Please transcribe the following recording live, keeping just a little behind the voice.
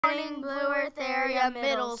Morning, Blue Earth Area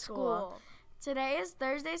Middle School. Today is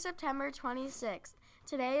Thursday, September 26th.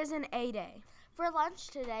 Today is an A day. For lunch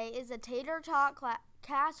today is a tater tot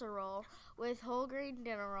casserole with whole grain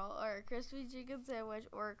dinner roll or a crispy chicken sandwich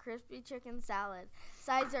or a crispy chicken salad.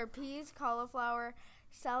 Sides are peas, cauliflower,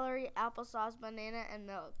 celery, applesauce, banana, and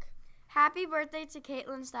milk. Happy birthday to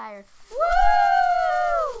Caitlin Steyer. Woo!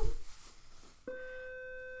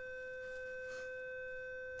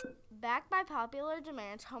 Backed by popular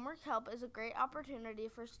demand, homework help is a great opportunity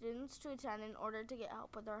for students to attend in order to get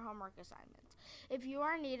help with their homework assignments. If you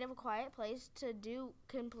are in need of a quiet place to do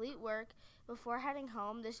complete work before heading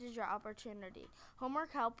home, this is your opportunity.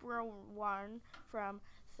 Homework help will run from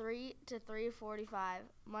 3 to 3:45,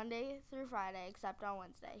 Monday through Friday, except on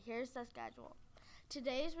Wednesday. Here's the schedule.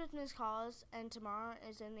 Today is with Ms. Collis, and tomorrow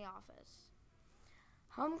is in the office.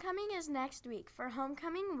 Homecoming is next week. For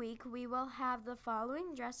homecoming week, we will have the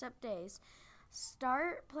following dress-up days.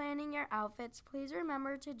 Start planning your outfits. Please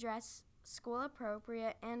remember to dress school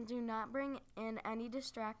appropriate and do not bring in any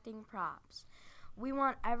distracting props. We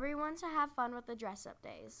want everyone to have fun with the dress-up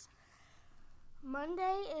days.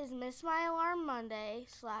 Monday is Miss My Alarm Monday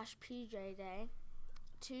 / PJ Day.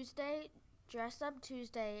 Tuesday, Dress Up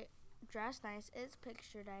Tuesday, Dress Nice, It's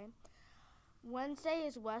Picture Day. Wednesday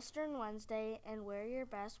is Western Wednesday and wear your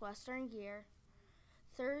best Western gear.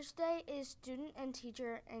 Thursday is student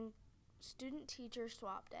teacher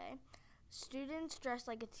swap day. Students dress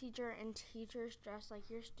like a teacher and teachers dress like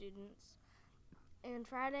your students. And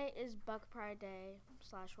Friday is Buck Pride Day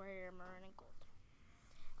 / wear your maroon and gold.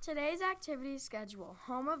 Today's activity schedule: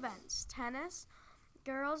 home events, tennis,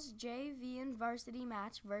 girls JV and varsity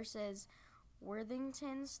match versus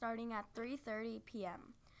Worthington starting at 3:30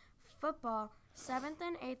 p.m. Football, 7th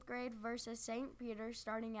and 8th grade versus St. Peter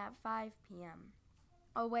starting at 5 p.m.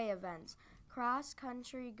 Away events,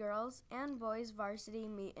 cross-country girls and boys varsity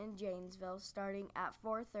meet in Janesville starting at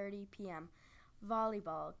 4:30 p.m.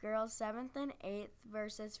 Volleyball, girls 7th and 8th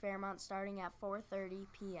versus Fairmont starting at 4:30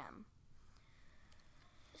 p.m.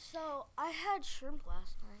 So, I had shrimp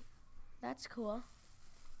last night. That's cool.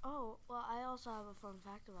 Oh, well, I also have a fun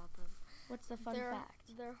fact about them. What's the fun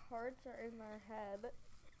fact? Their hearts are in their head.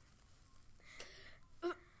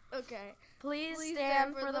 Okay. Please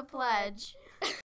stand for the pledge.